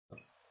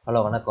Hello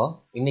வணக்கம்.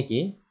 இன்னைக்கு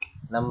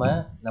நம்ம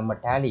நம்ம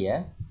டேலியை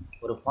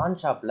ஒரு பான்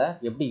ஷாப்பில்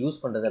எப்படி யூஸ்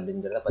பண்ணுறது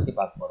அப்படிங்கிறத பற்றி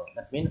பார்க்க போகிறோம்.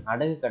 தட் மீன்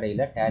அடகு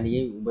கடையில்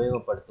டேலியை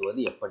உபயோகப்படுத்துவது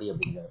எப்படி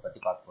அப்படிங்கிறத பற்றி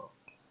பார்க்க போகிறோம்.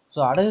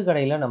 ஸோ அடகு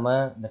கடையில் நம்ம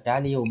இந்த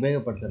டேலியை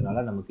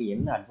உபயோகப்படுத்துறதுனால நமக்கு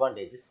என்ன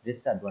அட்வான்டேஜஸ்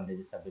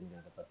டிஸ்அட்வான்டேஜஸ்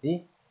அப்படிங்கிறத பற்றி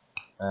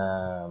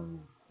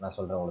நான்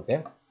சொல்கிறேன் உங்களுக்கு.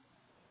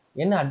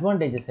 என்ன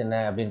அட்வான்டேஜஸ்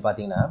என்ன அப்படின்னு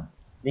பார்த்தீங்கன்னா,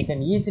 we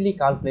can easily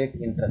calculate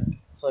interest.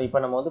 So இப்போ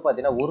நம்ம வந்து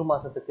பார்த்தீங்கன்னா 1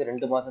 மாதத்துக்கு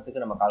 2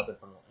 மாதத்துக்கு நம்ம கால்குலேட்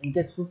பண்ணுவோம்.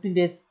 இன்கேஸ் 15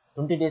 டேஸ்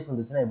 20 டேஸ்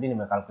வந்துச்சுன்னா எப்படி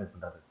நம்ம கால்குலேட்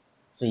பண்ணுறது?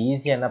 ஸோ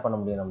ஈஸியாக என்ன பண்ண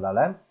முடியும்,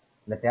 நம்மளால்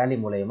இந்த டேலி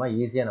மூலயமா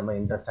ஈஸியாக நம்ம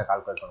இன்ட்ரெஸ்ட்டாக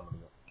கால்குலேட் பண்ண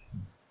முடியும்.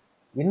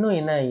 இன்னும்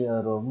என்ன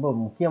ரொம்ப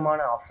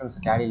முக்கியமான ஆப்ஷன்ஸ்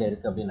டேலியில்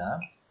இருக்குது அப்படின்னா,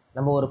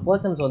 நம்ம ஒரு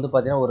பர்சன்ஸ் வந்து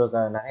பார்த்தீங்கன்னா ஒரு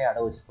நகையை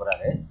அடை வச்சு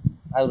போகிறாரு.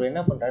 அவர்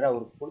என்ன பண்ணுறாரு,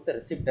 அவருக்கு கொடுத்த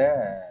ரிசிப்டை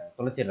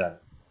தொலைச்சிடுறாரு.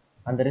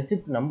 அந்த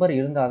ரிசிப்ட் நம்பர்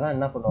இருந்தால் தான்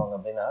என்ன பண்ணுவாங்க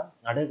அப்படின்னா,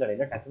 அடகு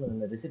கடையில் டக்குன்னு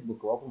இந்த ரிசிப்ட்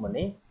புக் ஓப்பன்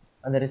பண்ணி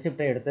அந்த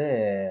ரிசிப்டை எடுத்து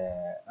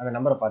அந்த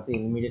நம்பரை பார்த்து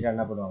இம்மீடியட்டாக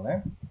என்ன பண்ணுவாங்க,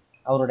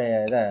 அவருடைய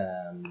இதை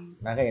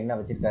நகை என்ன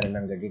வச்சுருக்காரு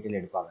என்னங்கிற டீட்டெயில்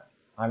எடுப்பாங்க.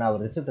 ஆனால்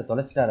அவர் ரிசிப்டை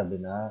தொலைச்சிட்டார்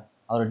அப்படின்னா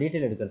அவர்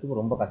டீட்டெயில் எடுக்கிறதுக்கு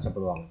ரொம்ப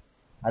கஷ்டப்படுவாங்க.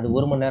 அது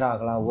 1 மணி நேரம்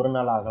ஆகலாம், 1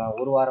 நாள் ஆகலாம்,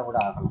 1 வாரம் கூட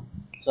ஆகலாம்.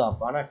 ஸோ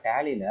அப்போ ஆனால்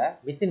டேலியில்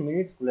வித்தின்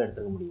மினிட்ஸ்க்குள்ளே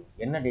எடுத்துக்க முடியும்.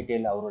 என்ன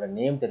டீட்டெயில், அவரோட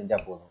நேம்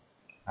தெரிஞ்சால் போதும்,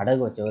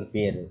 அடகு வச்சவர்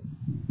பேர்,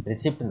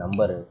 ரிசிப்ட்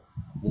நம்பரு,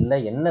 இல்லை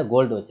என்ன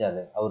கோல்டு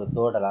வச்சாரு, அவர்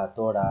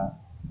தோடா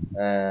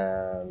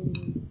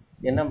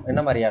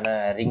என்ன மாதிரியான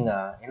ரிங்கா,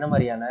 என்ன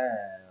மாதிரியான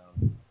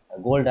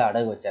கோல்டை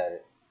அடகு வச்சாரு,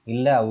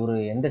 இல்லை அவர்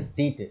எந்த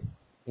ஸ்ட்ரீட்டு,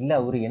 இல்லை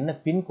அவர் என்ன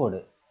பின்கோடு,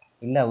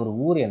 இல்லை அவர்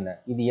ஊர் என்ன,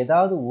 இது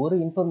ஏதாவது ஒரு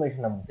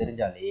இன்ஃபர்மேஷன் நமக்கு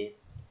தெரிஞ்சாலே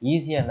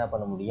ஈஸியாக என்ன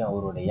பண்ண முடியும்,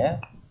 அவருடைய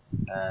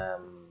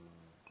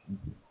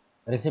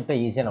ரிசிப்டை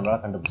ஈஸியாக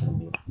நம்மளால் கண்டுபிடிச்சிட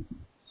முடியும்.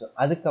 ஸோ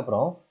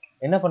அதுக்கப்புறம்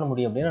என்ன பண்ண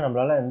முடியும் அப்படின்னா,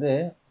 நம்மளால் வந்து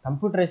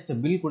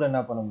கம்ப்யூட்டரைஸ்டு பில் கூட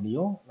என்ன பண்ண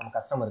முடியும், நம்ம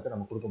கஸ்டமருக்கு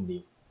நம்ம கொடுக்க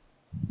முடியும்.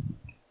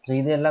 ஸோ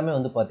இது எல்லாமே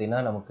வந்து பார்த்தீங்கன்னா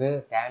நமக்கு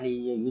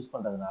டேலியை யூஸ்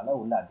பண்ணுறதுனால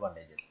உள்ள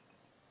அட்வான்டேஜஸ்.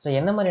 ஸோ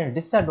என்ன மாதிரியான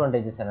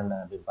டிஸ்அட்வான்டேஜஸ் என்னென்ன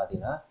அப்படின்னு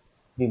பார்த்தீங்கன்னா,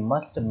 we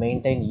must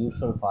maintain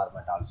usual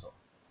format also.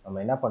 நம்ம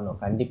என்ன பண்ணணும்,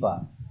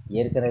 கண்டிப்பாக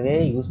ஏற்கனவே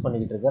யூஸ்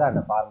பண்ணிக்கிட்டு இருக்கிற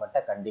அந்த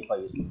ஃபார்மேட்டை கண்டிப்பாக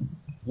யூஸ் பண்ணணும்.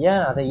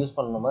 ஏன் அதை யூஸ்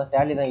பண்ணணுமோ,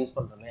 டேலி தான் யூஸ்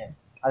பண்ணுறோமே,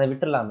 அதை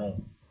விட்டுடலாமே,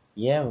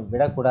 ஏன்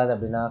விடக்கூடாது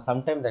அப்படின்னா,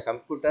 sometime the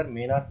computer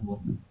may not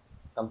work,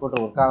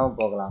 computer work ஆகாமல்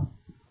போகலாம்.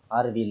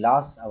 R we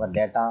lost our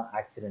data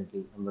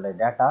accidentally, நம்மளுடைய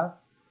டேட்டா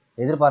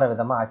எதிர்பாராத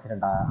விதமாக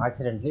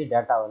ஆக்சிடென்ட்லி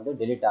டேட்டா வந்து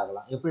டெலீட்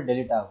ஆகலாம். எப்படி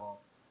டெலீட் ஆகும்,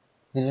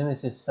 திடீர்னு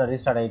சிஸ்டம்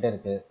ரீஸ்டார்ட் ஆகிட்டே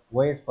இருக்குது,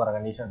 ஓஎஸ் போகிற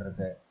கண்டிஷன்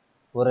இருக்குது,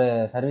 ஒரு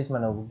சர்வீஸ்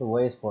மேனை கூப்பிட்டு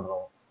ஓஎஸ்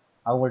போடுறோம்,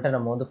 அவங்கள்ட்ட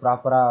நம்ம வந்து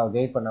ப்ராப்பராக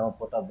கைட் பண்ணாமல்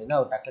போட்டோம் அப்படின்னா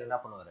அவர் டக்குனு என்ன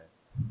பண்ணுவார்,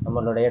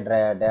 நம்மளுடைய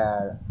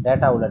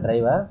டேட்டா உள்ள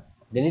ட்ரைவை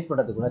டெலீட்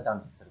பண்ணுறதுக்கு கூட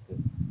சான்சஸ் இருக்குது.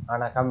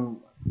 ஆனால்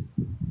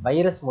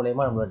வைரஸ்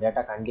மூலயமா நம்மளோட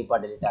டேட்டா கண்டிப்பாக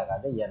டெலீட்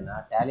ஆகாது. ஏன்னா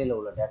டேலியில்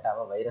உள்ள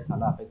டேட்டாவை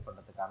வைரஸால் அஃபெக்ட்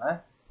பண்ணுறதுக்கான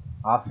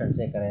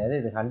ஆப்ஷன்ஸே கிடையாது.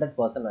 இது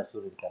 100%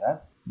 அஷ்யூர் இருக்கிறேன்.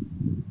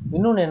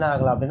 இன்னொன்று என்ன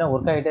ஆகலாம் அப்படின்னா,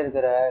 ஒர்க் ஆகிட்டே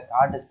இருக்கிற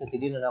ஹார்ட் டிஸ்க்கு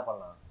திடீர்னு என்ன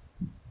பண்ணலாம்,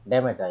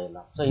 டேமேஜ்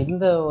ஆகிடலாம். ஸோ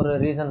இந்த ஒரு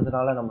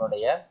ரீசன்ஸ்னால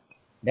நம்மளுடைய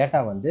டேட்டா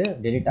வந்து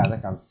டெலீட் ஆக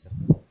சான்சஸ்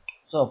இருக்குது.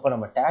 ஸோ அப்போ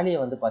நம்ம டேலியை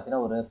வந்து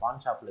பார்த்தீங்கன்னா ஒரு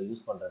பான் ஷாப்பில்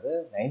யூஸ் பண்ணுறது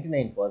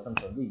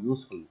 99% வந்து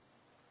யூஸ்ஃபுல்.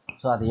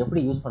 ஸோ அதை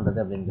எப்படி யூஸ்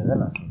பண்ணுறது அப்படிங்கிறத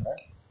நான்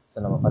சொல்கிறேன். ஸோ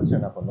நம்ம ஃபஸ்ட்டு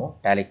என்ன பண்ணுவோம்,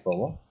 டேலிக்கு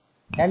போவோம்.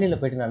 டேலியில்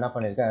போய்ட்டு நான் என்ன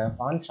பண்ணியிருக்கேன்,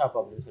 பான் ஷாப்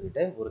அப்படின்னு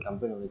சொல்லிட்டு ஒரு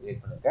கம்பெனி ஒன்று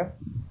கிரியேட் பண்ணியிருக்கேன்.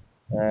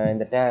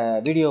 இந்த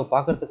வீடியோ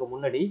பார்க்குறதுக்கு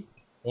முன்னாடி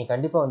நீங்கள்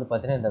கண்டிப்பாக வந்து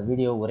பார்த்தீங்கன்னா இந்த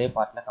வீடியோ ஒரே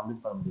பார்ட்டில்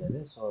கம்ப்ளீட் பண்ண முடியாது.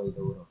 ஸோ இது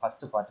ஒரு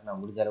ஃபஸ்ட்டு பார்ட் நான்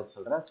முடிஞ்ச அளவுக்கு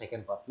சொல்கிறேன்.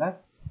 செகண்ட் பார்ட்டில்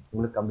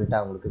உங்களுக்கு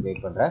கம்ப்ளீட்டாக உங்களுக்கு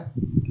வெயிட் பண்ணுறேன்.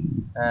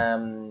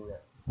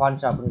 பான்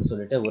ஷாப்னு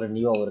சொல்லிட்டு ஒரு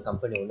நியூவாக ஒரு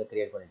கம்பெனி ஒன்று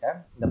க்ரியேட் பண்ணிட்டேன்.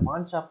 இந்த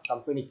பான் ஷாப்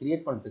கம்பெனி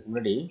க்ரியேட் பண்ணுறதுக்கு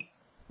முன்னாடி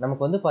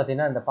நமக்கு வந்து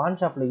பார்த்தீங்கன்னா இந்த பான்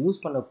ஷாப்பில்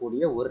யூஸ்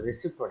பண்ணக்கூடிய ஒரு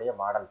ரெசிப்டோடைய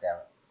மாடல்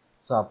தேவை.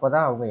 ஸோ அப்போ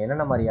தான் அவங்க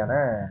என்னென்ன மாதிரியான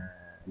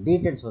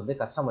டீட்டெயில்ஸ் வந்து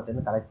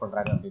கஸ்டமர்லேருந்து கலெக்ட்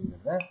பண்ணுறாங்க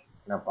அப்படிங்கிறத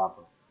நான்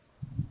பார்க்கணும்.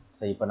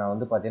 ஸோ இப்போ நான்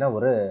வந்து பார்த்தீங்கன்னா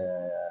ஒரு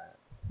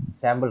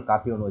சாம்பிள்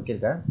காப்பி ஒன்று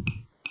வச்சுருக்கேன்.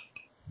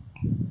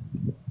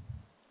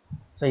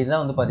 ஸோ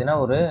இதுதான் வந்து பார்த்தீங்கன்னா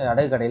ஒரு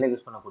அடகு கடையில்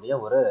யூஸ் பண்ணக்கூடிய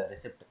ஒரு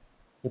ரெசிப்ட்.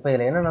 இப்போ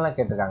இதில் என்னென்னலாம்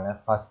கேட்டிருக்காங்க,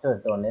 ஃபஸ்ட்டு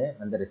எடுத்தோடனே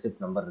அந்த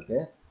ரெசிப்ட் நம்பர்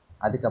இருக்குது,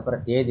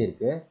 அதுக்கப்புறம் தேதி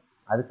இருக்குது,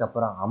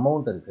 அதுக்கப்புறம்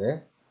அமௌண்ட் இருக்குது,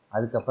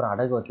 அதுக்கப்புறம்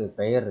அடகு வச்சு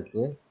பெயர்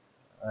இருக்குது,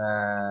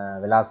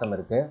 விலாசம்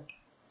இருக்குது,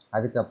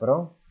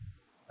 அதுக்கப்புறம்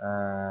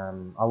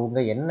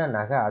அவங்க என்ன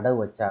நகை அடகு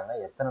வச்சாங்க,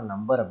 எத்தனை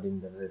நம்பர்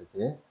அப்படிங்கிறது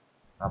இருக்குது,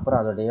 அப்புறம்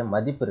அதோடைய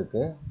மதிப்பு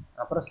இருக்குது,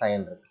 அப்புறம்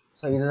சைன் இருக்குது.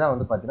 ஸோ இதுதான்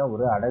வந்து பார்த்தீங்கன்னா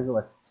ஒரு அடகு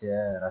வச்ச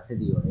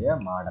ரசீதியோடைய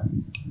மாடல்.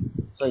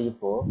 ஸோ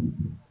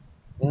இப்போது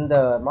இந்த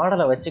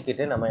மாடலை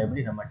வச்சுக்கிட்டு நம்ம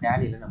எப்படி நம்ம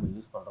டேலியில் நம்ம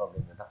யூஸ் பண்ணுறோம்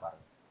அப்படிங்கிறத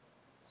பாருங்கள்.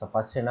 ஸோ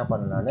ஃபஸ்ட் என்ன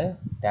பண்ணலான்னு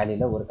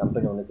டேலியில் ஒரு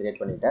கம்பெனி ஒன்று க்ரியேட்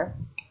பண்ணிட்டேன்.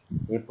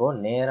 இப்போது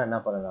நேராக என்ன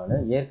பண்ணலான்னு,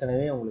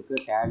 ஏற்கனவே உங்களுக்கு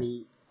டேலி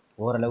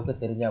ஓரளவுக்கு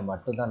தெரிஞ்சால்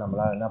மட்டும்தான்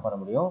நம்மளால் என்ன பண்ண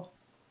முடியும்,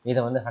 இதை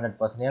வந்து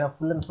 100%, ஏன்னா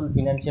full and full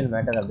financial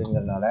matter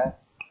அப்படிங்கிறதுனால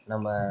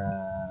நம்ம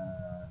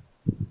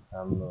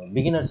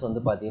பிகினர்ஸ்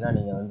வந்து பார்த்தீங்கன்னா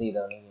நீங்கள் வந்து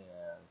இதை வந்து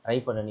ட்ரை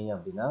பண்ணினீங்க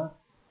அப்படின்னா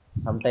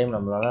சம்டைம்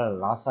நம்மளால்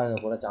லாஸ்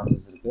ஆக கூட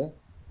சான்சஸ் இருக்குது.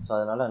 ஸோ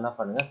அதனால் என்ன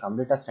பண்ணுங்கள்,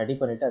 கம்ப்ளீட்டாக ஸ்டடி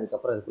பண்ணிவிட்டு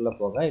அதுக்கப்புறம் இதுக்குள்ளே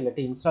போங்க.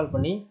 இல்லாட்டி இன்ஸ்டால்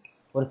பண்ணி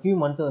ஒரு ஃபியூ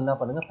மந்த்து என்ன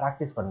பண்ணுங்கள்,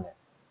 ப்ராக்டிஸ் பண்ணுங்கள்.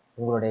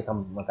 உங்களுடைய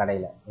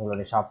கடையில்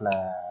உங்களுடைய ஷாப்பில்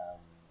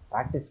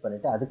ப்ராக்டிஸ்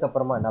பண்ணிவிட்டு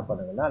அதுக்கப்புறமா என்ன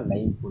பண்ணுங்கன்னா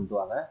லைவ் கொண்டு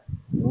வாங்க.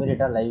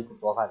 இமீடியட்டாக லைவுக்கு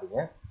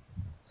போகாதீங்க.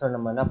 ஸோ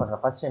நம்ம என்ன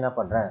பண்ணுறோம், ஃபஸ்ட்டு என்ன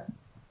பண்ணுறேன்,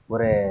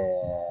 ஒரு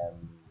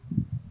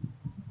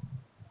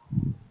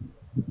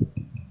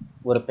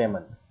ஒரு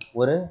பேமெண்ட்,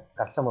 ஒரு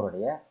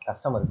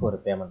கஸ்டமருக்கு ஒரு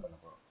பேமெண்ட் பண்ண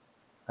போகிறோம்.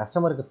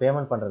 கஸ்டமருக்கு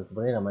பேமெண்ட் பண்ணுறதுக்கு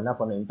முன்னாடி நம்ம என்ன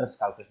பண்ணணும், இன்ட்ரெஸ்ட்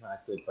கால்குலேஷன்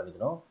ஆக்டிவேட்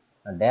பண்ணிக்கணும்.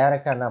 நான்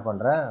டைரெக்டாக என்ன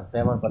பண்ணுறேன்,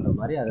 பேமெண்ட் பண்ணுற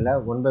மாதிரி அதில்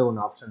 1 by 1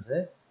 ஆப்ஷன்ஸு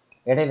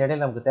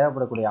இடையில நமக்கு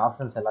தேவைப்படக்கூடிய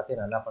ஆப்ஷன்ஸ் எல்லாத்தையும்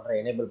நான் என்ன பண்ணுறேன்,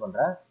 எனேபிள்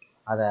பண்ணுறேன்.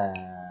 அதை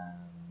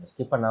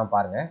ஸ்கிப் பண்ணாமல்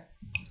பாருங்கள்.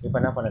 இப்போ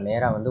என்ன பண்ண,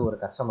 நேராக வந்து ஒரு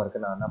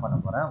கஸ்டமருக்கு நான் என்ன பண்ண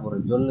போகிறேன், ஒரு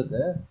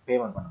ஜொல்லுக்கு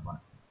பேமெண்ட் பண்ண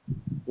போகிறேன்.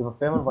 இப்போ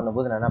பேமெண்ட்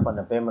பண்ணும்போது நான் என்ன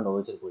பண்ணேன், பேமெண்ட்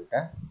வச்சுட்டு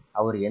போயிட்டேன்.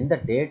 அவர் எந்த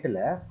டேட்டில்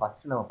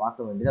ஃபஸ்ட்டு நம்ம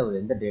பார்க்க வேண்டியது, அவர்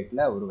எந்த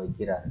டேட்டில் அவர்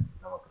வைக்கிறாரு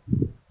நமக்கு.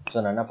 ஸோ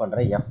நான் என்ன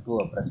பண்ணுறேன், F2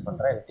 ப்ரெஸ்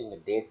பண்ணுறேன். எனக்கு இங்கே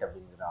டேட்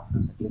அப்படிங்கிற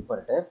ஆப்ஷன்ஸை கிளிக்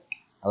பண்ணிட்டு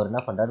அவர்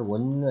என்ன பண்ணுறாரு,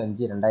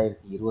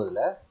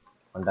 1/5/2020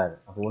 பண்ணுறாரு.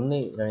 அப்போ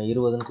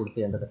 1/20 கொடுத்து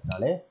எந்த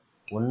தட்டினாலே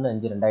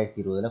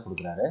 1/5/2020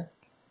 கொடுக்குறாரு.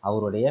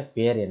 அவருடைய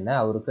பேர் என்ன,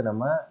 அவருக்கு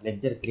நம்ம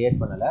லெட்ஜர்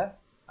கிரியேட் பண்ணலை.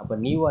 அப்போ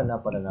நியூவாக என்ன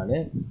பண்ண, நான்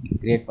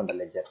கிரியேட் பண்ணுற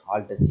லெட்ஜர்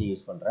Alt+C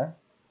யூஸ் பண்ணுறேன்.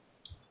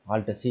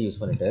 Alt+C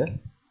யூஸ் பண்ணிவிட்டு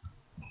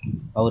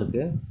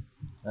அவருக்கு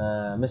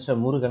மிஸ்டர்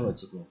முருகன்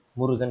வச்சுக்கணும்.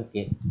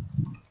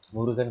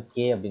 முருகன்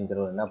கே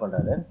அப்படிங்கிறவர் என்ன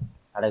பண்ணுறாரு,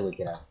 அடகு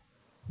வைக்கிறார்.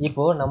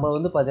 இப்போது நம்ம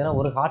வந்து பார்த்தீங்கன்னா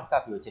ஒரு ஹார்ட்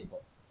காப்பி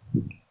வச்சுருப்போம்.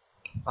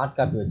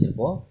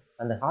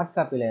 அந்த ஹார்ட்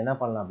காப்பியில் என்ன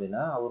பண்ணலாம்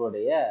அப்படின்னா,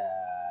 அவருடைய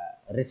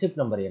ரெசிப்ட்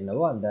நம்பர்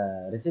என்னவோ அந்த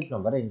ரெசிப்ட்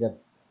நம்பரை இங்கே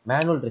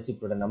மேனுவல்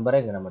ரெசிப்டோட நம்பரை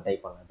இங்கே நம்ம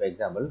டைப் பண்ணலாம். இப்போ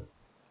எக்ஸாம்பிள்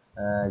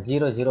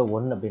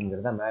 001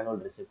 அப்படிங்கிறத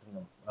மேனுவல் ரெசிப்ட்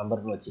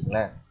நம்பர்னு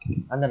வச்சுக்கலாம்.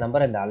 அந்த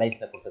நம்பரை இந்த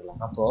அலைஸில்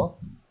கொடுத்துக்கலாம்.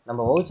 அப்போது நம்ம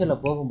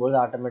வவுச்சரில் போகும்போது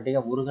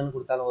ஆட்டோமேட்டிக்காக முருகன்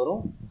கொடுத்தாலும்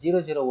வரும்,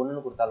 001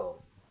 கொடுத்தாலும்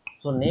வரும்.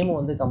 ஸோ நேமை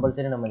வந்து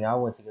கம்பல்சரி நம்ம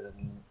ஞாபகம்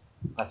வச்சுக்கிறது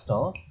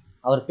கஷ்டம்.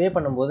 அவர் பே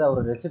பண்ணும்போது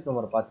அவர் ரெசிப்ட்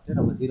நம்பரை பார்த்துட்டு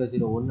நம்ம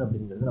 001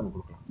 அப்படிங்கிறது நம்ம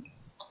கொடுக்கலாம்.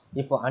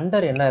 இப்போ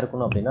அண்டர் என்ன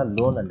இருக்கணும் அப்படின்னா,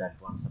 லோன் அண்ட்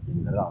அட்வான்ஸ்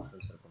அப்படிங்கிறது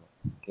ஆப்ஷன்ஸ் இருக்கணும்.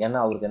 ஏன்னா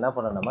அவருக்கு என்ன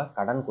பண்ணணும், நம்ம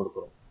கடன்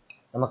கொடுக்குறோம்.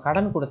 நம்ம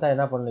கடன் கொடுத்தா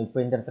என்ன பண்ணணும், இப்போ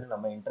இந்த இடத்துல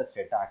நம்ம இன்ட்ரெஸ்ட்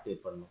ரேட்டை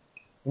ஆக்டிவேட் பண்ணணும்.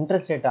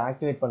 இன்ட்ரெஸ்ட் ரேட்டை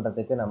ஆக்டிவேட்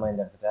பண்ணுறதுக்கு நம்ம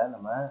இந்த இடத்துல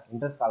நம்ம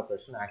இன்ட்ரெஸ்ட்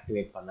கால்குலேஷன்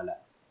ஆக்டிவேட் பண்ணலை.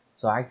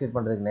 ஸோ ஆக்டிவேட்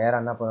பண்ணுறதுக்கு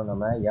நேராக என்ன பண்ணணும்,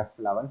 நம்ம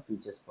F11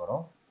 ஃபீச்சர்ஸ்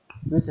போகிறோம்.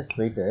 ஃபீச்சர்ஸ்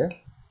போயிட்டு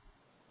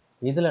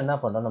இதில் என்ன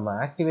பண்ணுறோம், நம்ம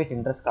activate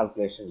interest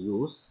calculation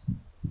use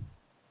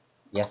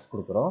S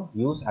கொடுக்குறோம்.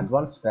 யூஸ்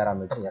அட்வான்ஸ்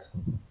பேராமீட்டர் எஸ்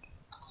கொடுக்குறோம்.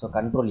 ஸோ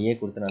Ctrl+A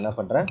கொடுத்து நான் என்ன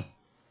பண்ணுறேன்,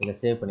 இதை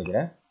சேவ்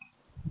பண்ணிக்கிறேன்.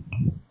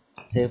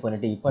 சேவ்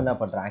பண்ணிவிட்டு இப்போ என்ன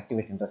பண்ணுறேன்,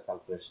 ஆக்டிவேட் இன்ட்ரெஸ்ட்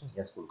கால்குலேஷன்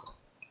எஸ் கொடுக்குறோம்.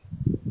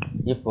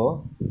 இப்போது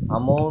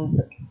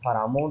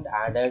amount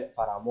added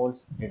for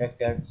amounts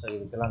deducted, so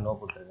இதுக்கெல்லாம் நோ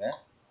கொடுத்துருங்க.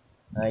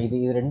 இது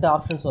 2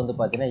 ஆப்ஷன்ஸ் வந்து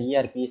பார்த்தீங்கன்னா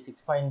ERP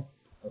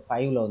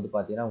 6.5ல் வந்து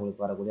பார்த்தீங்கன்னா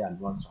உங்களுக்கு வரக்கூடிய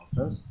அட்வான்ஸ்ட்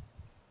ஆப்ஷன்ஸ்.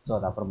 ஸோ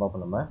அது அப்புறம்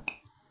பார்ப்போம் நம்ம.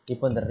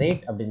 இப்போ இந்த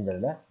ரேட்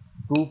அப்படிங்கிறதுல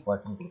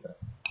 2% கொடுக்குறேன்.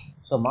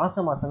 ஸோ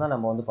மாதம் தான்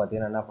நம்ம வந்து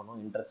பார்த்தீங்கன்னா என்ன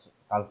பண்ணுவோம், இன்ட்ரெஸ்ட்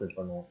கால்குலேட்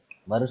பண்ணுவோம்.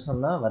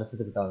 வருஷம்னா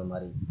வருஷத்துக்கு தகுந்த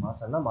மாதிரி,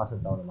 மாதம்னா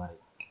மாதத்துக்கு தகுந்த மாதிரி.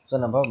 ஸோ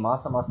நம்ம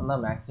மாதம்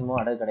தான் மேக்ஸிமம்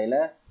அடகு கடையில்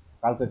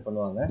கால்குலேட்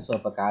பண்ணுவாங்க. ஸோ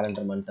இப்போ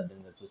கேலண்டர் மந்த்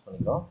அப்படிங்கிறத சூஸ்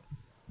பண்ணிக்கிறோம்.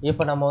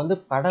 இப்போ நம்ம வந்து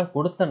கடன்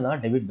கொடுத்தோம்னா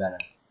டெபிட்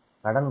பேலன்ஸ்,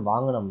 கடன்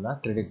வாங்கினோம்னா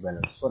கிரெடிட்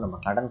பேலன்ஸ். ஸோ நம்ம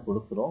கடன்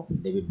கொடுக்குறோம்,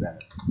 டெபிட்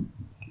பேலன்ஸ்.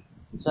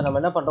 ஸோ நம்ம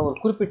என்ன பண்ணுறோம், ஒரு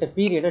குறிப்பிட்ட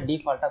பீரியடை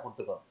டிஃபால்ட்டாக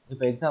கொடுத்துக்கிறோம்.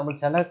 இப்போ எக்ஸாம்பிள்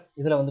சில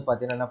இதில் வந்து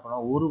பார்த்தீங்கன்னா என்ன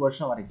பண்ணுவோம், 1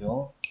 வருஷம்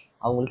வரைக்கும்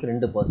அவங்களுக்கு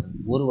 2%,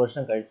 1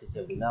 வருஷம் கழிச்சிச்சு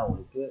அப்படின்னா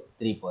அவங்களுக்கு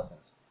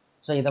 3%.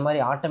 ஸோ இதை மாதிரி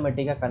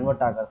ஆட்டோமேட்டிக்காக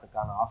கன்வெர்ட்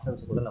ஆகிறதுக்கான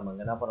ஆப்ஷன்ஸ் கூட நம்ம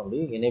என்ன பண்ண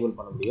முடியும், எனேபிள்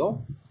பண்ண முடியும்.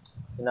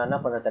 நான் என்ன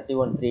பண்ணுறேன்,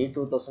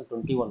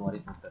 31/3/2021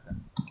 வரைக்கும் கொடுத்துருக்கேன்.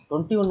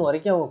 21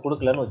 வரைக்கும் அவங்க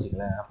கொடுக்கலன்னு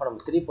வச்சுக்கலேன். அப்போ நம்ம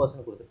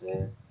 3% கொடுத்துட்டு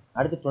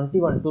அடுத்து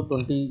 21 to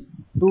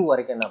 22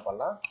 வரைக்கும் என்ன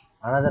பண்ணலாம்,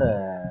 அனதர்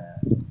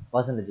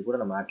பர்சன்டேஜ் கூட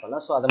நம்ம ஆட்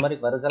பண்ணலாம். ஸோ அது மாதிரி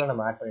வருதெல்லாம்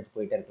நம்ம ஆட் பண்ணிட்டு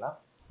போயிட்டே இருக்கலாம்.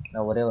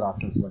 நான் ஒரே ஒரு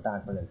ஆப்ஷன்ஸ் மட்டும்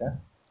ஆட் பண்ணியிருக்கேன்.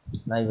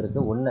 நான் இவருக்கு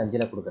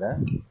 1/5 கொடுக்குறேன்.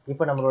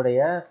 இப்போ நம்மளுடைய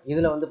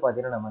இதில் வந்து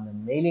பார்த்தீங்கன்னா நம்ம அந்த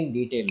மெயிலிங்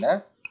டீட்டெயிலில்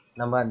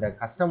நம்ம அந்த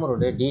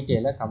கஸ்டமருடைய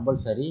டீட்டெயிலை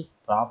கம்பல்சரி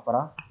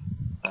ப்ராப்பராக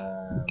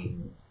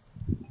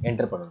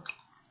என்டர் பண்ணணும்.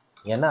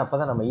 ஏன்னா அப்போ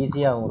தான் நம்ம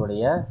ஈஸியாக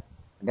அவங்களுடைய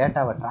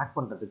டேட்டாவை ட்ராக்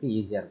பண்ணுறதுக்கு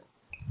ஈஸியாக இருக்கும்.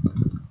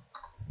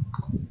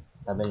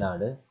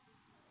 தமிழ்நாடு,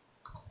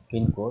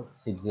 பின்கோட்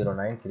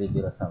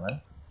 609307.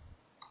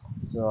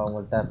 ஸோ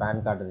அவங்கள்ட்ட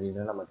பேன் கார்டு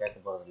டீட்டெயில் நம்ம கேட்க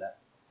போகிறதில்ல.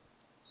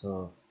 ஸோ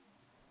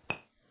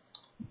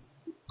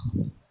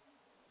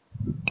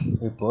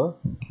இப்போது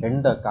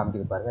 2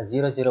 காமிக்குது பாருங்கள்,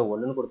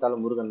 001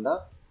 கொடுத்தாலும் முருகன்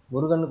தான்,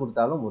 முருகன்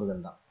கொடுத்தாலும்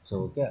முருகன் தான். ஸோ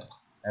ஓகே,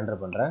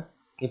 என்டர் பண்ணுறேன்.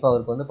 இப்போ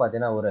அவருக்கு வந்து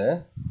பார்த்தீங்கன்னா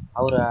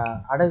அவர்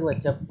அடகு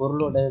வச்ச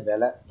பொருளோட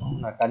விலை,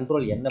 நான்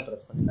Ctrl+N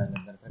ப்ரெஸ் பண்ணி நாங்கள்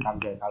இந்த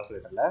இடத்துல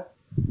கால்குலேட்டரில்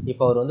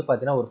இப்போ அவர் வந்து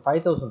பார்த்தீங்கன்னா ஒரு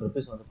 5000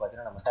 ருபீஸ் வந்து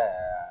பார்த்தீங்கன்னா நம்மகிட்ட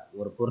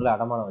ஒரு பொருளை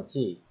அடமானம்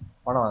வச்சு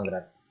பணம்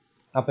வாங்குறாரு.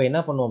 அப்போ என்ன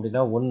பண்ணுவோம்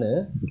அப்படின்னா, ஒன்று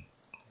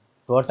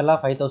டோட்டலாக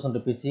 5000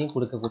 ருபீஸையும்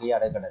கொடுக்கக்கூடிய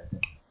அடகு கடை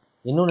இருக்குது.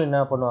 இன்னொன்று என்ன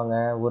பண்ணுவாங்க,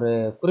 ஒரு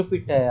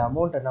குறிப்பிட்ட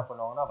அமௌண்ட் என்ன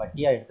பண்ணுவாங்கன்னா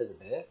வட்டியாக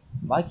எடுத்துக்கிட்டு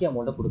பாக்கி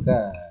அமௌண்ட்டை கொடுக்க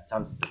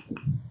சான்சஸ்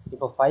இருக்குது.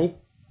 இப்போ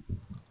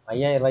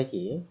 5000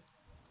 ரூபாய்க்கு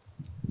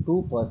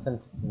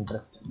 2%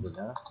 இன்ட்ரெஸ்ட்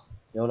அப்படின்னா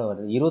எவ்வளோ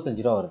வருது,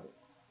 25 ரூபா வருது.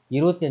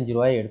 25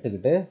 ரூபாயை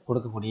எடுத்துக்கிட்டு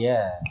கொடுக்கக்கூடிய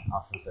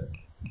ஆப்ஷன்ஸ்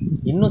இருக்குது.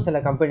 இன்னும் சில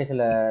கம்பெனி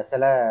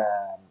சில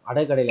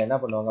அடகுக்கடையில் என்ன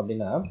பண்ணுவாங்க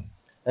அப்படின்னா,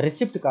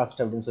 ரிசிப்ட்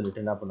காஸ்ட் அப்படின்னு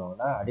சொல்லிட்டு என்ன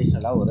பண்ணுவாங்கன்னா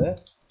அடிஷ்னலாக ஒரு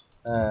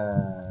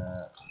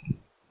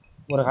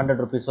 100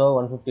 ருபீஸோ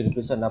 150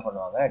 ருபீஸோ என்ன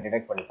பண்ணுவாங்க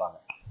டிடெக்ட் பண்ணிப்பாங்க.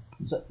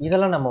 ஸோ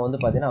இதெல்லாம் நம்ம வந்து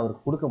பார்த்தீங்கன்னா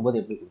அவருக்கு கொடுக்கும்போது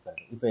எப்படி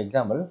கொடுக்குறது. இப்போ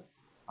எக்ஸாம்பிள்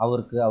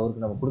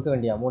அவருக்கு நம்ம கொடுக்க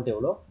வேண்டிய அமௌண்ட்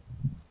எவ்வளோ,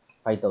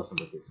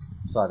 5000 ருபீஸ்.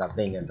 ஸோ அதை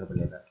அப்படியே இங்கே என்டர்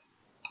பண்ணிடுறேன்.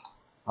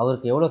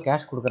 அவருக்கு எவ்வளோ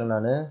கேஷ் கொடுக்குறேன்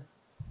நான்,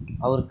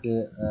 அவருக்கு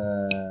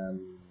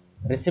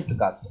receipt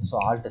cost. So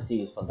alt C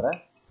use பண்ணுறேன்,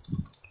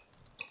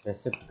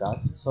 ரெசிப்ட்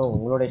காஸ்ட். ஸோ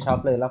உங்களுடைய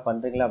ஷாப்பில் இதெல்லாம்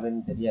பண்ணுறீங்களா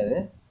அப்படின்னு தெரியாது.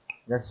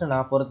 ஜஸ்ட்டு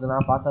நான்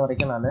பார்த்த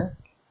வரைக்கும் நான்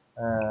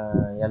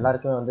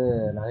எல்லாருக்குமே வந்து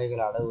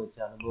நகைகளை அடகு வச்ச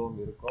அனுபவம்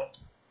இருக்கும்.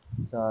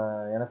 ஸோ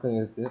எனக்கும்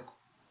இருக்குது,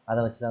 அதை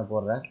வச்சு தான்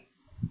போடுறேன்.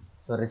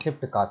 ஸோ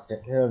ரிசிப்ட்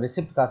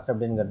காஸ்ட்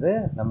அப்படிங்கிறது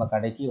நம்ம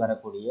கடைக்கு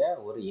வரக்கூடிய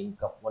ஒரு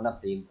income, one of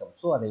the income.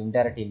 So அதை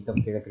இன்டைரக்ட்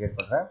இன்கம் கீழே கிரியேட்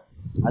பண்ணுறேன்.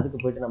 அதுக்கு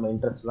போய்ட்டு நம்ம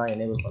இன்ட்ரெஸ்ட்லாம்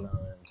எனேபிள் பண்ண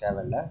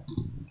தேவையில்லை.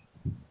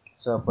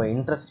 ஸோ இப்போ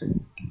இன்ட்ரெஸ்ட்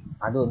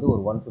அது வந்து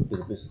ஒரு 150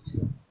 ருபீஸ்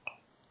வச்சுக்கலாம்.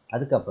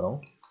 அதுக்கப்புறம்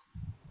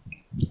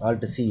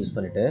ஆல்ட் சி யூஸ்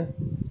பண்ணிவிட்டு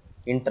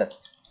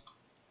இன்ட்ரெஸ்ட்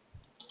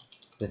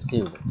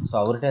ரிசீவ்டு. ஸோ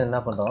அவர்கிட்ட என்ன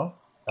பண்ணுறோம்,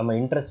 நம்ம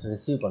இன்ட்ரெஸ்ட்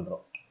ரிசீவ்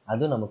பண்ணுறோம்,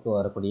 அது நமக்கு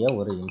வரக்கூடிய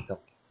ஒரு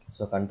இன்கம்.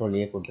 ஸோ கண்ட்ரோல்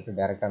ஏ கொடுத்துட்டு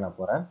டேரெக்டாக நான்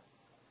போகிறேன்.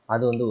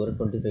 அது வந்து ஒரு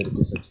 25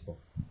 ருபீஸ் வச்சுப்போம்.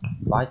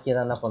 பாக்கியை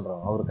தான் என்ன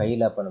பண்ணுறோம், அவர்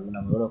கையில் இப்போ நம்ம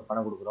எவ்வளோ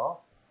பணம் கொடுக்குறோம்,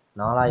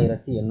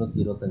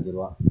 4825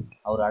 ரூபா.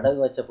 அவர் அடகு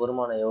வச்ச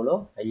பொறுமானம் எவ்வளோ,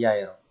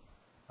 5000.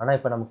 ஆனால்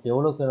இப்போ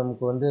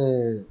நமக்கு வந்து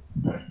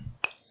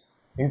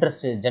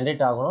இன்ட்ரெஸ்ட்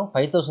ஜென்ரேட் ஆகணும்,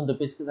 5000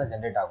 ருபீஸ்க்கு தான்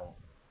ஜென்ரேட் ஆகணும்.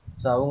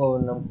 ஸோ அவங்க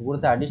நமக்கு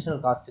கொடுத்த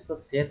அடிஷ்னல் காஸ்ட்டுக்கு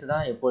சேர்த்து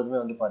தான் எப்பொழுதுமே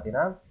வந்து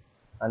பார்த்தீங்கன்னா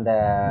அந்த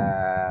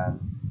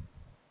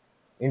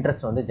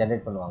இன்ட்ரெஸ்ட் வந்து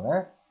ஜென்ரேட் பண்ணுவாங்க.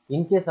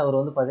 இன்கேஸ் அவர்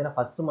வந்து பார்த்தீங்கன்னா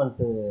ஃபஸ்ட்டு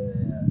மந்த்து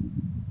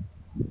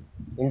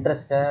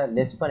இன்ட்ரெஸ்ட்டை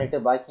லெஸ் பண்ணிவிட்டு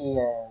பாக்கி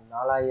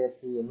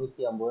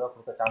 4850 ரூபா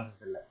கொடுக்க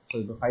சான்சஸ் இல்லை. ஸோ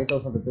இப்போ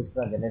 5000 ருபீஸ்க்கு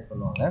தான் ஜென்ரேட்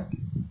பண்ணுவாங்க.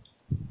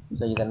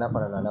 ஸோ இதை என்ன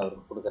பண்ணனால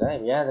அவருக்கு கொடுக்குறேன்.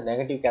 ஏன் அதை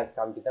நெகட்டிவ் கேஷ்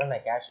காமிக்கிறேன்,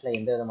 நான் கேஷில்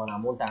எந்த விதமான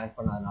அமௌண்ட்டை ஆட்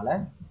பண்ணாதனால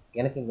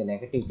எனக்கு இங்கே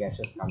நெகட்டிவ்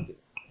கேஷஸ்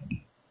காமிக்குது.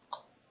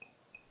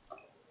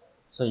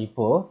 ஸோ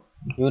இப்போது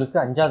இவருக்கு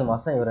 5வது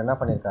மாதம் இவர் என்ன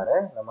பண்ணியிருக்காரு,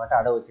 நம்மகிட்ட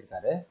அடை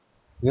வச்சுருக்காரு.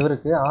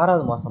 இவருக்கு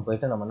 6வது மாதம்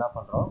போயிட்டு நம்ம என்ன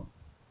பண்ணுறோம்,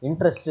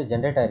 இன்ட்ரெஸ்ட்டு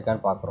ஜென்ரேட்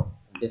ஆகிருக்கான்னு பார்க்குறோம்.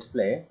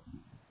 Display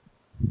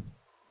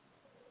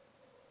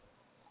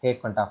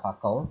statement of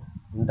account,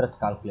 interest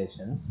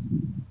calculations,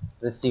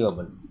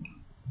 receivable.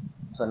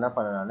 So என்ன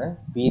பண்ண, நான்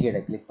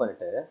பீரியடை கிளிக்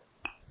பண்ணிவிட்டு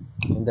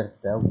இந்த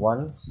இடத்துல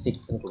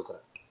 16ன்னு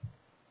கொடுக்குறேன்.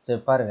 ஸோ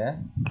பாருங்கள்,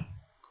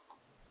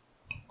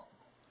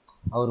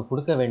 அவர்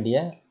கொடுக்க வேண்டிய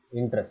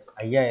இன்ட்ரெஸ்ட்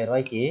 5000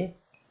 ரூபாய்க்கு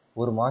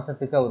ஒரு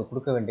மாதத்துக்கு அவர்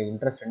கொடுக்க வேண்டிய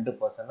இன்ட்ரெஸ்ட்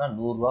 2%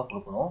 100 ரூபா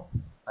கொடுக்கணும்.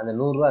 அந்த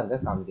 100 ரூபா அங்கே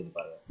காமிக்கிது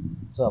பாருங்க.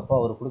 ஸோ அப்போ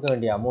அவர் கொடுக்க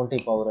வேண்டிய அமௌண்ட்டு,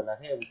 இப்போ அவர்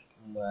நகையை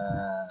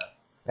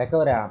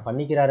ரெக்கவரி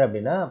பண்ணிக்கிறாரு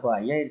அப்படின்னா அப்போ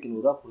 5100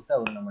 ரூபா கொடுத்து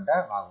அவர் நம்மகிட்ட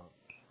வாங்கணும்.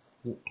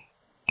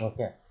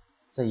 ஓகே.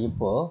 ஸோ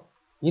இப்போது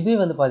இது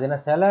வந்து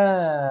பார்த்தீங்கன்னா சில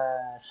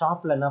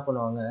ஷாப்பில் என்ன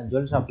பண்ணுவாங்க,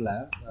 ஜுவல் ஷாப்பில்,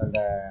 அந்த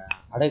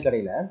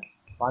அடைக்கடையில்,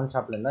 பான்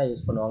ஷாப்பில் என்ன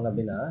யூஸ் பண்ணுவாங்க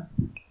அப்படின்னா,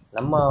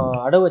 நம்ம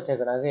அடகு வச்ச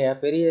நகையை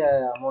பெரிய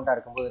அமௌண்ட்டாக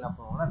இருக்கும்போது என்ன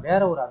பண்ணுவாங்கன்னா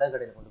வேற ஒரு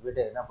அடைக்கடையில் கொண்டு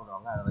போயிட்டு என்ன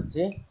பண்ணுவாங்க, அதை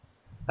வச்சு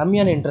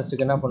கம்மியான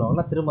இன்ட்ரெஸ்ட்டுக்கு என்ன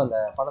பண்ணுவாங்கன்னா திரும்ப அந்த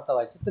பணத்தை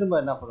வச்சு திரும்ப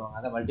என்ன பண்ணுவாங்க,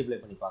 அதை மல்டிப்ளை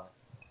பண்ணிப்பாங்க.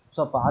 ஸோ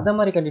அப்போ அதை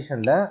மாதிரி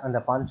கண்டிஷனில் அந்த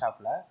பான்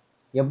ஷாப்பில்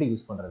எப்படி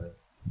யூஸ் பண்ணுறது,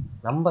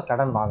 நம்ம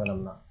கடன்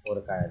வாங்கினோம்னா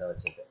ஒரு இதை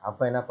வச்சுட்டு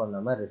அப்போ என்ன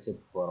பண்ணாமல்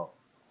ரிசிப்ட் போகிறோம்.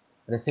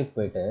 ரிசிப்ட்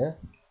போயிட்டு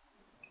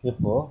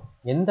இப்போது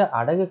எந்த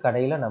அடகு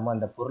கடையில் நம்ம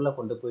அந்த பொருளை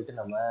கொண்டு போயிட்டு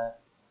நம்ம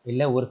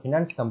இல்லை ஒரு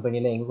ஃபினான்ஸ்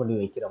கம்பெனியில் எங்கே கொண்டு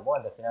வைக்கிறோமோ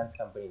அந்த ஃபினான்ஸ்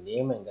கம்பெனி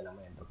நேமை இங்கே நம்ம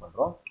என்ட்ரு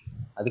பண்ணுறோம்.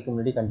 அதுக்கு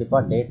முன்னாடி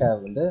கண்டிப்பாக டேட்டா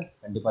வந்து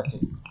கண்டிப்பாக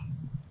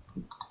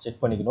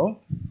செக் பண்ணிக்கணும்.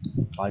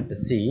 Alt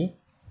C.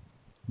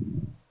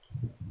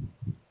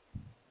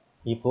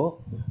 இப்போது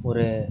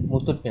ஒரு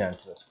முத்தூட்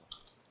ஃபினான்ஸ் வச்சுக்கோம்.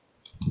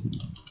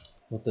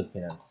 முத்தூட்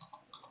ஃபினான்ஸ்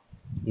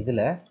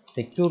இதில்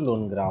செக்யூர்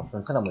லோனுங்கிற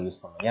ஆப்ஷன்ஸை நம்ம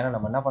யூஸ் பண்ணோம். ஏன்னா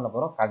நம்ம என்ன பண்ண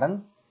போகிறோம், கடன்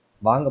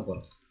வாங்க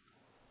போகிறோம்.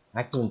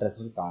 Active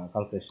interest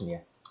calculation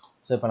S.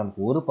 So இப்போ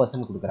நமக்கு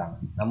 1% கொடுக்குறாங்க,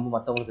 நம்ம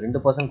மற்றவங்களுக்கு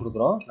 2%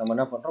 கொடுக்குறோம். நம்ம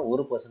என்ன பண்ணுறோம்,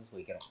 1%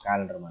 வைக்கிறோம்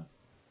கேலண்டர் மந்த்.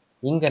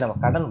 இங்கே நம்ம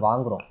கடன்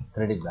வாங்குகிறோம்,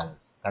 கிரெடிட்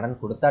பேலன்ஸ். கடன்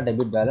கொடுத்தா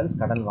டெபிட் பேலன்ஸ்,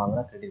 கடன்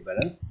வாங்கினா கிரெடிட்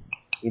பேலன்ஸ்.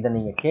 இதை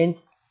நீங்கள் சேஞ்ச்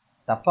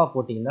தப்பாக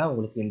போட்டிங்கன்னா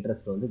உங்களுக்கு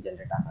இன்ட்ரெஸ்ட் வந்து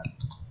ஜென்ரேட் ஆகாது.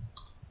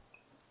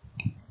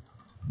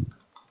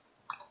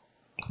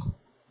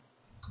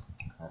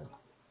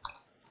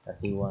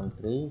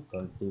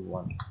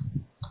 $31,321.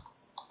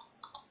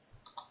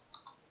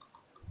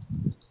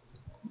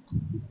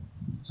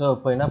 ஸோ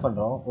இப்போ என்ன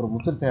பண்ணுறோம், ஒரு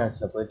முத்தூட்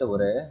ஃபினான்ஸில் போயிட்டு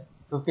ஒரு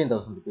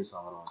 15,000 ருபீஸ்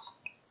வாங்குகிறோம்.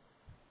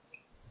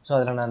 ஸோ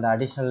அதில் நான் அந்த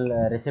அடிஷ்னல்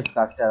ரெசிப்ட்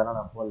காஸ்ட்டு அதெல்லாம்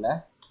நான் போடல,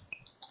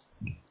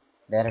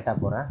 டைரெக்டாக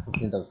போகிறேன்.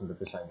 15,000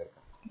 ருபீஸ்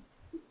வாங்கியிருக்கேன்.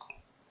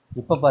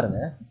 இப்போ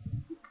பாருங்கள்,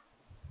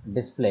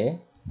 display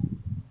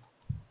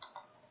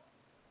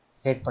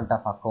statement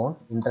of account,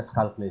 interest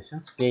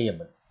calculations,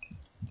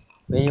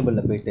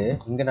 பேயபிளில் போயிட்டு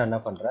இங்கே நான் என்ன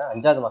பண்ணுறேன்,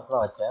 5வது மாதம்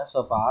தான் வச்சேன். ஸோ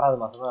இப்போ 6வது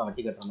மாதம் தான்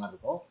வட்டி கட்டுற மாதிரி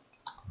இருக்கும்.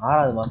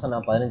 6வது மாதம்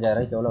நான் 15,000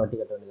 ரூபாய்க்கு எவ்வளோ வட்டி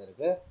கட்ட வேண்டியது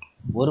இருக்குது,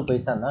 1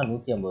 பைசான்னா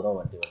 150 ரூபா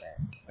வட்டி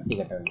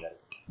கட்ட வேண்டியதாக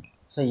இருக்குது.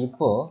 ஸோ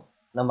இப்போது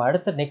நம்ம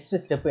அடுத்த நெக்ஸ்ட்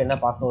ஸ்டெப்பு என்ன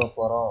பார்க்க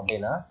போகிறோம்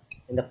அப்படின்னா,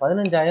 இந்த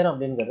 15,000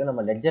 அப்படிங்கிறது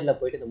நம்ம லெட்ஜரில்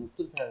போயிட்டு இந்த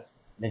முத்தூட் ஃபினான்ஸ்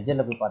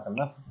லெட்ஜரில் போய்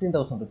பார்த்தோம்னா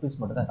 15,000 ருபீஸ்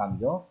மட்டும் தான்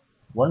காமிக்கும்.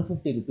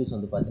 150 ருபீஸ்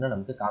வந்து பார்த்தீங்கன்னா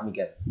நமக்கு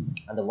காமிக்காது.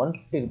 அந்த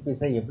 150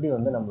 ருபீஸை எப்படி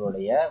வந்து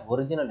நம்மளுடைய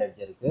ஒரிஜினல்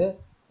லெட்ஜருக்கு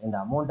இந்த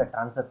அமௌண்ட்டை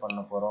ட்ரான்ஸ்ஃபர் பண்ண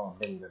போகிறோம்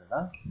அப்படிங்கிறது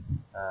தான்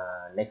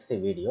நெக்ஸ்ட்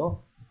வீடியோ.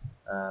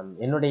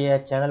 என்னுடைய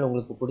சேனல்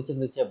உங்களுக்கு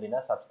பிடிச்சிருந்துச்சு அப்படின்னா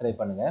சப்ஸ்கிரைப்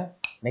பண்ணுங்கள்.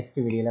 நெக்ஸ்ட்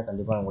வீடியோவில்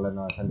கண்டிப்பாக உங்களை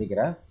நான்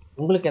சந்திக்கிறேன்.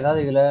 உங்களுக்கு ஏதாவது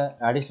இதில்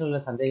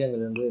அடிஷ்னல்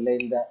சந்தேகங்கள் இருந்து இல்லை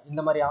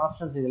இந்த மாதிரி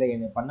ஆப்ஷன்ஸ் இதில்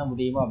என்ன பண்ண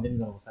முடியுமா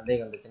அப்படிங்கிற ஒரு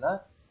சந்தேகம் இருந்துச்சுன்னா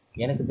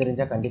எனக்கு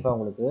தெரிஞ்சால் கண்டிப்பாக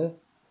உங்களுக்கு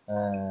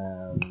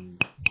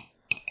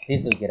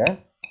தீர்த்து வைக்கிறேன்.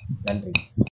 நன்றி.